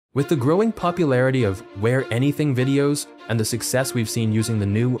With the growing popularity of Wear Anything videos and the success we've seen using the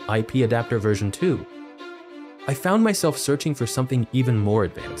new IP adapter version 2, I found myself searching for something even more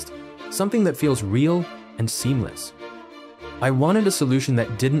advanced, something that feels real and seamless. I wanted a solution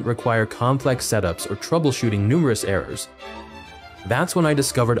that didn't require complex setups or troubleshooting numerous errors. That's when I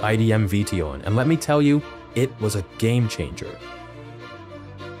discovered IDM VTON, and let me tell you, it was a game changer.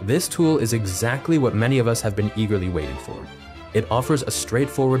 This tool is exactly what many of us have been eagerly waiting for. It offers a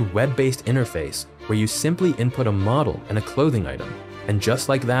straightforward web-based interface where you simply input a model and a clothing item, and just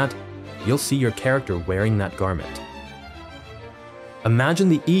like that, you'll see your character wearing that garment. Imagine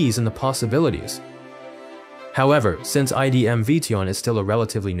the ease and the possibilities. However, since IDM VTON is still a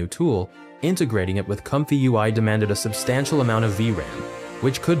relatively new tool, integrating it with ComfyUI demanded a substantial amount of VRAM,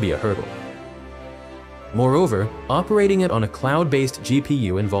 which could be a hurdle. Moreover, operating it on a cloud-based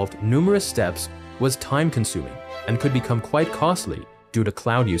GPU involved numerous steps, was time-consuming, and could become quite costly due to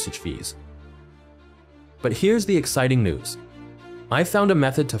cloud usage fees. But here's the exciting news. I found a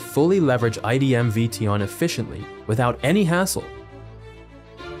method to fully leverage IDM VTON efficiently without any hassle.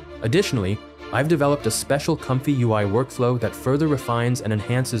 Additionally, I've developed a special ComfyUI workflow that further refines and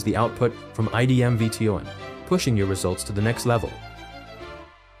enhances the output from IDM VTON, pushing your results to the next level.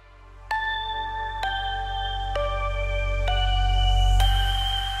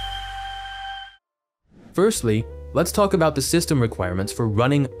 Firstly, let's talk about the system requirements for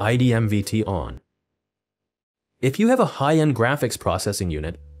running IDM VTON. If you have a high-end graphics processing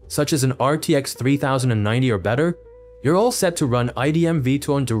unit, such as an RTX 3090 or better, you're all set to run IDM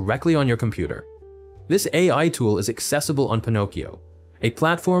VTON directly on your computer. This AI tool is accessible on Pinocchio, a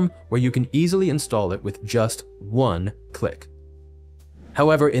platform where you can easily install it with just one click.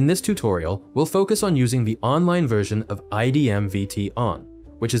 However, in this tutorial, we'll focus on using the online version of IDM VTON,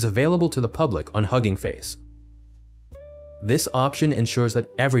 which is available to the public on Hugging Face. This option ensures that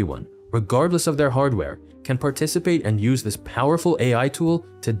everyone, regardless of their hardware, can participate and use this powerful AI tool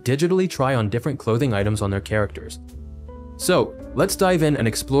to digitally try on different clothing items on their characters. So, let's dive in and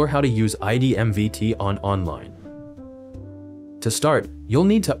explore how to use IDM VTON online. To start, you'll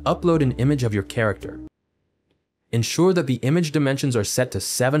need to upload an image of your character. Ensure that the image dimensions are set to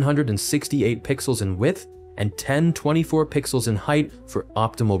 768 pixels in width and 1024 pixels in height for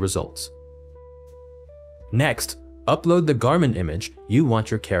optimal results. Next, upload the garment image you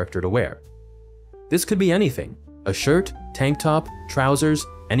want your character to wear. This could be anything: a shirt, tank top, trousers,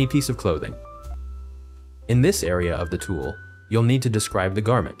 any piece of clothing. In this area of the tool, you'll need to describe the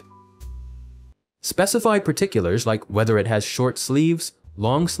garment. Specify particulars like whether it has short sleeves,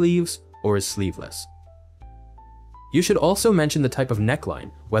 long sleeves, or is sleeveless. You should also mention the type of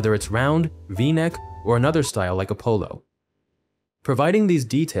neckline, whether it's round, V-neck, or another style like a polo. Providing these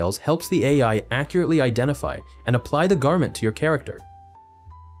details helps the AI accurately identify and apply the garment to your character.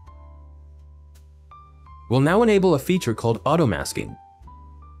 We'll now enable a feature called auto-masking.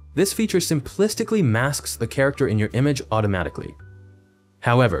 This feature simplistically masks the character in your image automatically.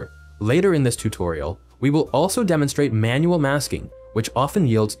 However, later in this tutorial, we will also demonstrate manual masking, which often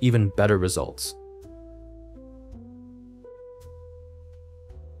yields even better results.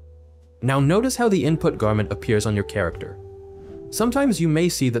 Now notice how the input garment appears on your character. Sometimes you may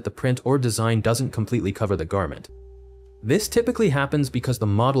see that the print or design doesn't completely cover the garment. This typically happens because the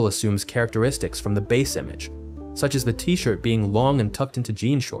model assumes characteristics from the base image, such as the t-shirt being long and tucked into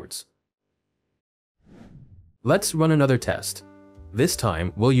jean shorts. Let's run another test. This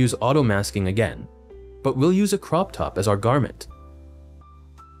time, we'll use auto-masking again, but we'll use a crop top as our garment.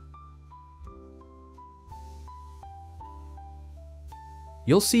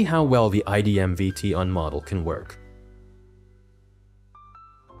 You'll see how well the IDM VTON model can work.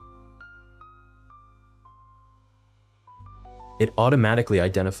 It automatically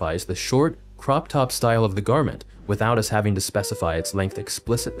identifies the short, crop top style of the garment without us having to specify its length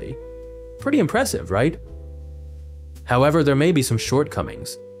explicitly. Pretty impressive, right? However, there may be some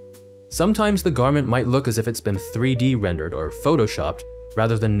shortcomings. Sometimes the garment might look as if it's been 3D rendered or photoshopped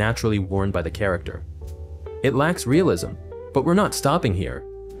rather than naturally worn by the character. It lacks realism, but we're not stopping here.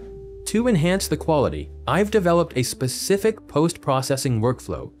 To enhance the quality, I've developed a specific post-processing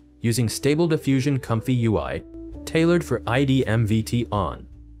workflow using Stable Diffusion ComfyUI tailored for IDM VTON.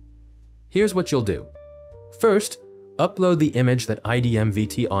 Here's what you'll do. First, upload the image that IDM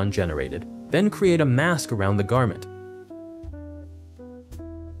VTON generated, then create a mask around the garment.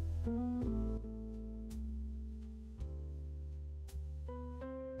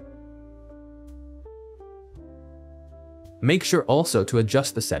 Make sure also to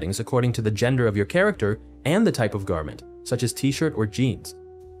adjust the settings according to the gender of your character and the type of garment, such as t-shirt or jeans.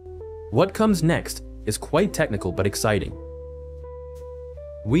 What comes next is quite technical but exciting.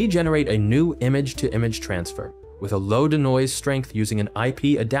 we generate a new image-to-image transfer with a low-to-noise strength using an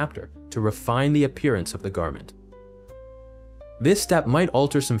IP adapter to refine the appearance of the garment. This step might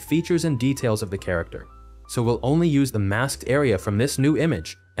alter some features and details of the character, so we'll only use the masked area from this new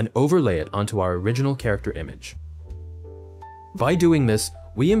image and overlay it onto our original character image. By doing this,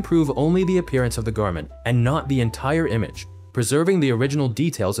 we improve only the appearance of the garment and not the entire image, preserving the original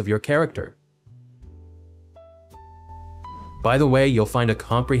details of your character. By the way, you'll find a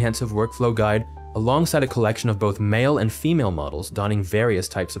comprehensive workflow guide alongside a collection of both male and female models donning various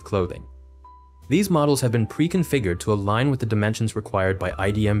types of clothing. These models have been pre-configured to align with the dimensions required by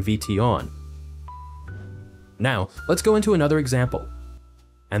IDM VTON. Now, let's go into another example.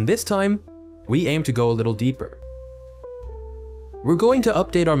 And this time, we aim to go a little deeper. We're going to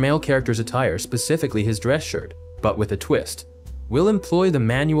update our male character's attire, specifically his dress shirt, but with a twist. We'll employ the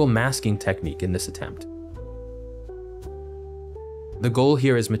manual masking technique in this attempt. The goal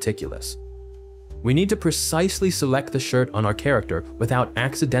here is meticulous. We need to precisely select the shirt on our character without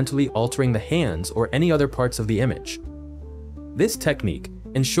accidentally altering the hands or any other parts of the image. This technique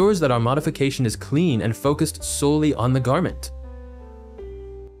ensures that our modification is clean and focused solely on the garment.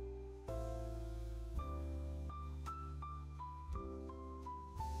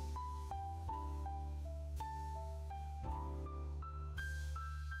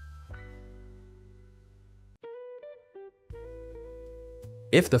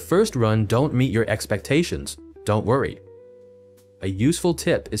 If the first run don't meet your expectations, don't worry. A useful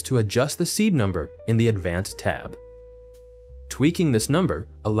tip is to adjust the seed number in the Advanced tab. Tweaking this number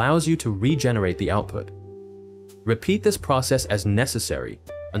allows you to regenerate the output. Repeat this process as necessary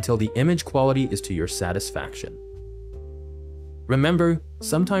until the image quality is to your satisfaction. Remember,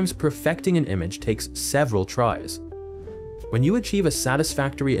 sometimes perfecting an image takes several tries. When you achieve a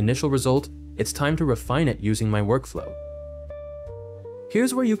satisfactory initial result, it's time to refine it using my workflow.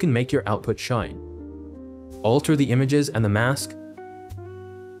 Here's where you can make your output shine. Alter the images and the mask.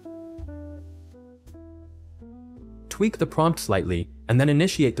 Tweak the prompt slightly, and then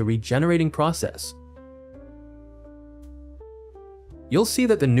initiate the regenerating process. You'll see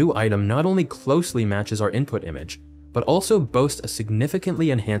that the new item not only closely matches our input image, but also boasts a significantly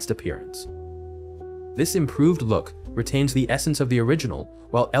enhanced appearance. This improved look retains the essence of the original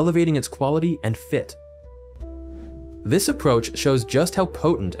while elevating its quality and fit. This approach shows just how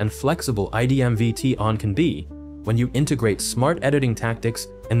potent and flexible IDM VTON can be when you integrate smart editing tactics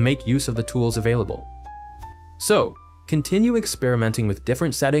and make use of the tools available. So, continue experimenting with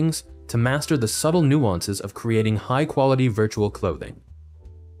different settings to master the subtle nuances of creating high-quality virtual clothing.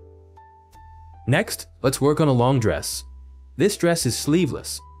 Next, let's work on a long dress. This dress is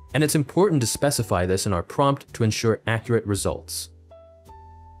sleeveless, and it's important to specify this in our prompt to ensure accurate results.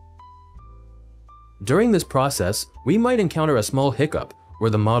 During this process, we might encounter a small hiccup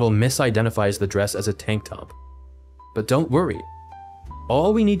where the model misidentifies the dress as a tank top. But don't worry.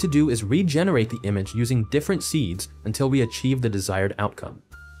 All we need to do is regenerate the image using different seeds until we achieve the desired outcome.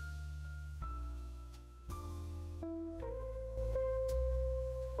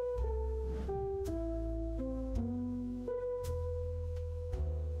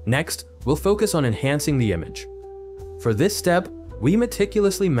 Next, we'll focus on enhancing the image. For this step, we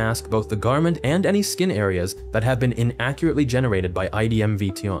meticulously mask both the garment and any skin areas that have been inaccurately generated by IDM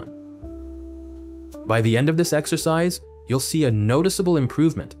VTON. By the end of this exercise, you'll see a noticeable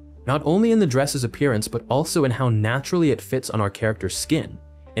improvement, not only in the dress's appearance but also in how naturally it fits on our character's skin,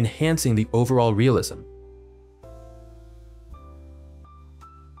 enhancing the overall realism.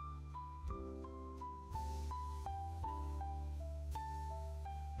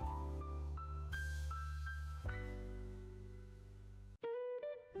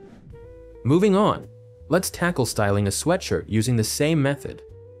 Moving on, let's tackle styling a sweatshirt using the same method.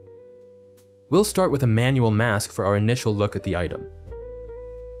 We'll start with a manual mask for our initial look at the item.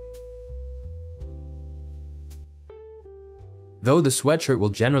 Though the sweatshirt will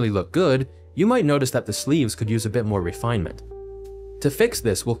generally look good, you might notice that the sleeves could use a bit more refinement. To fix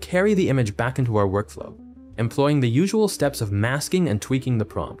this, we'll carry the image back into our workflow, employing the usual steps of masking and tweaking the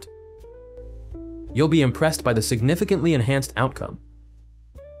prompt. You'll be impressed by the significantly enhanced outcome.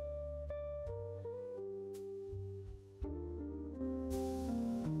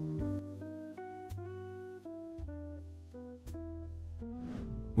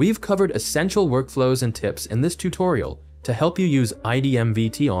 We've covered essential workflows and tips in this tutorial to help you use IDM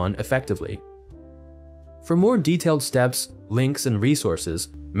VTON effectively. For more detailed steps, links, and resources,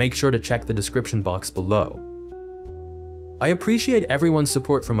 make sure to check the description box below. I appreciate everyone's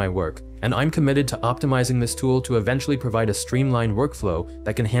support for my work, and I'm committed to optimizing this tool to eventually provide a streamlined workflow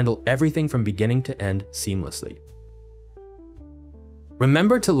that can handle everything from beginning to end seamlessly.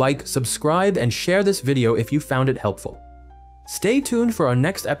 Remember to like, subscribe, and share this video if you found it helpful. Stay tuned for our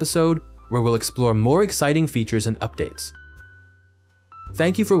next episode where we'll explore more exciting features and updates.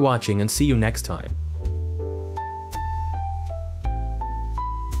 Thank you for watching and see you next time.